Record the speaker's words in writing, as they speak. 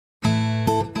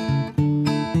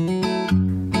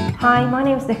Hi, my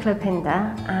name is Nicola Pinder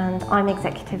and I'm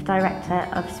Executive Director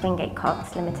of Swingate Cots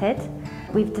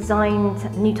Ltd. We've designed a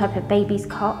new type of baby's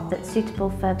cot that's suitable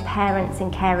for parents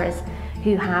and carers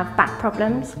who have back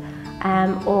problems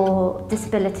or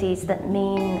disabilities that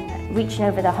mean reaching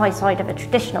over the high side of a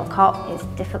traditional cot is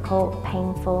difficult,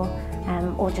 painful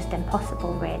or just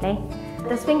impossible really.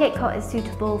 The Swingate Cot is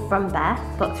suitable from birth.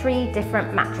 It's got 3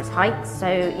 different mattress heights,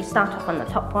 so you start off on the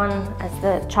top one. As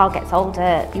the child gets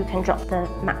older, you can drop the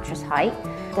mattress height.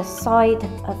 The side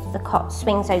of the cot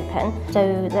swings open,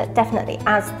 so that definitely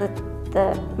as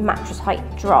the mattress height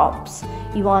drops,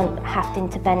 you aren't having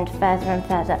to bend further and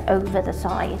further over the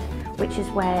side, which is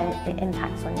where it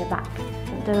impacts on your back.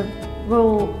 The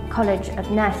Royal College of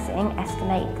Nursing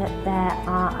estimate that there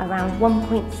are around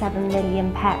 1.7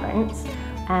 million parents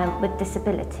with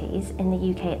disabilities in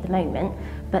the UK at the moment,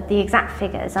 but the exact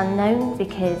figure is unknown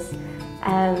because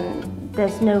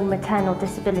there's no maternal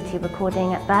disability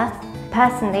recording at birth.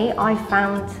 Personally, I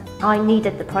found I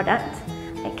needed the product.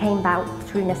 It came about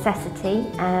through necessity.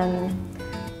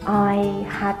 I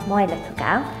had my little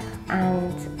girl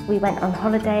and we went on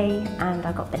holiday and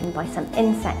I got bitten by some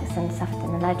insects and suffered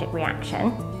an allergic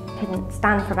reaction. Couldn't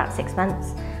stand for about 6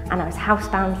 months and I was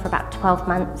housebound for about 12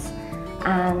 months,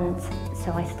 and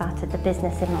so I started the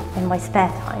business in my spare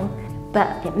time.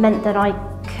 But it meant that I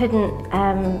couldn't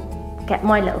get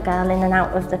my little girl in and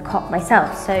out of the cot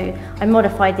myself, so I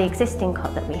modified the existing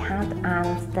cot that we had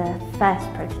and the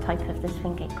first prototype of the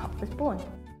Swingate Cot was born.